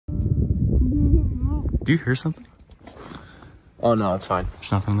Do you hear something? Oh, no, it's fine.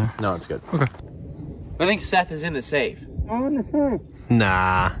 There's nothing there? No, it's good. Okay. I think Seth is in the safe. I'm in the safe.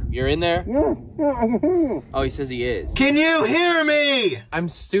 Nah. You're in there? Yeah, I can hear you. Oh, he says he is. Can you hear me? I'm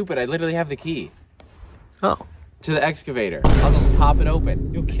stupid. I literally have the key Oh. to the excavator. I'll just pop it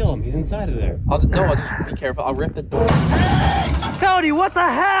open. You'll kill him. He's inside of there. I'll just be careful. I'll rip the door. Cody, what the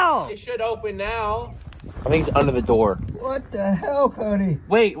hell? It should open now. I think it's under the door. What the hell, Cody?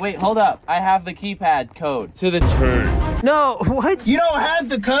 Wait, hold up. I have the keypad code to the turn. No, what? You don't have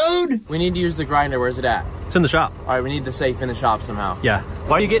the code? We need to use the grinder. Where's it at? It's in the shop. All right, we need the safe in the shop somehow. Yeah.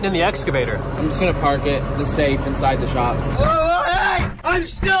 Why are you getting in the excavator? I'm just gonna park it, the safe inside the shop. Oh, hey! I'm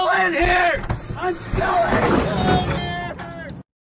still in here! I'm still in here!